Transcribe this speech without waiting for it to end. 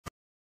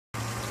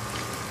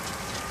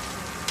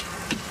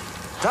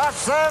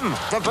That's them,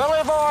 the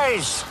Billy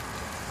Boys.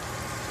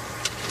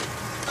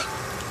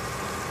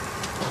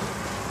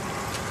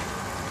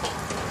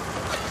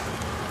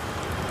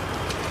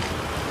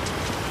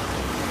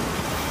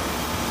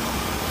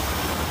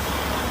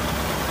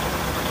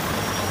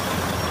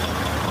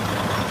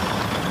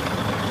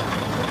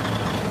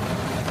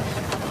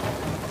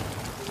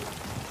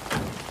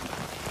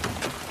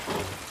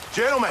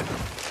 Gentlemen,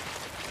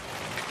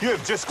 you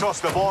have just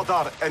crossed the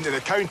border into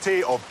the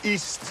county of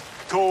East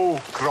Toll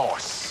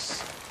Cross.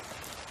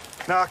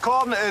 Now,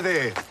 according to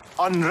the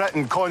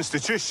unwritten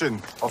constitution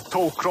of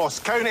Toll Cross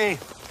County,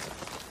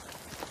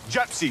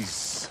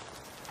 gypsies,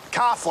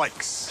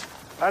 Catholics,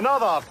 and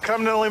other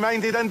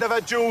criminally-minded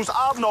individuals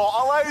are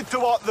not allowed to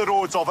walk the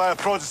roads of our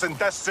Protestant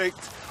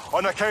district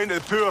on account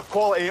of the poor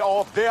quality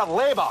of their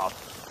labour.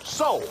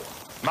 So,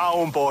 my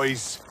own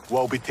boys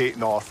will be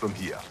taken off from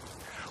here.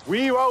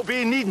 We will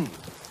be needing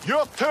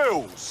your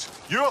tools,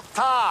 your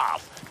tar,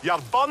 your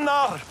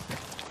burner,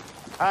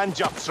 and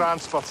your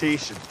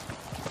transportation.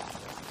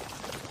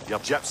 Your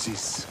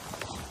gypsies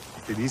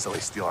can easily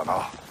steal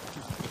another.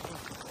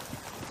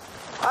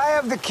 I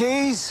have the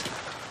keys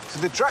to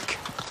the truck.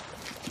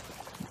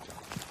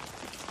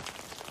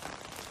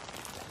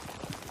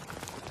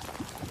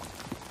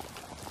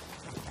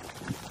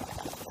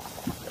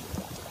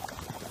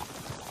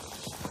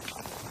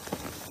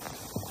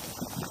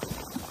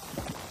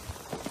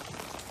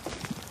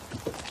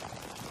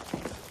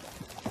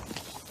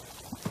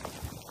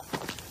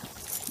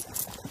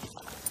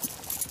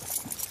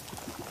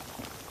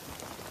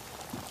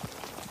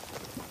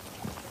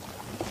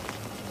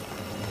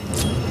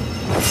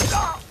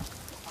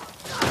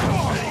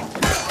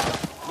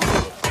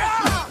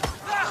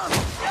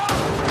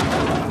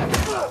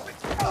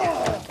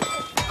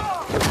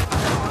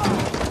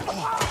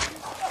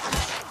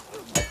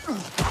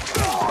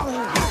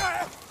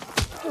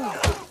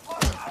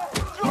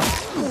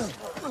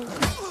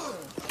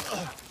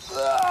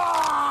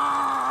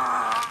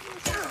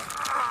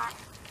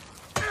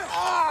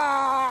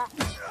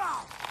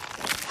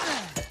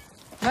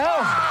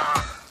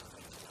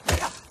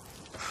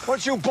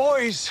 Want you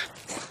boys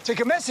take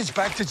a message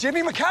back to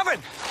Jimmy McCavan.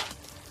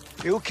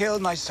 You killed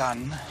my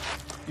son.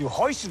 You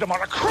hoisted him on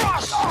a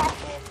cross.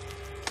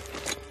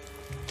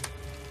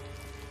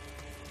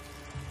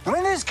 And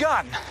in his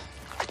gun,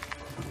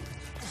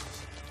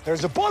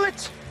 there's a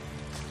bullet,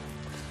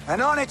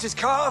 and on it is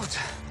carved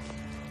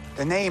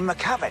the name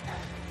McCavan.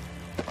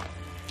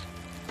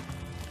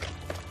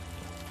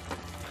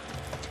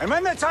 And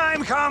when the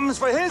time comes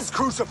for his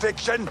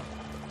crucifixion,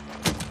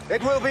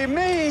 it will be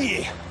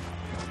me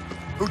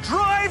who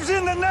drives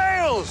in the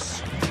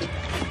nails!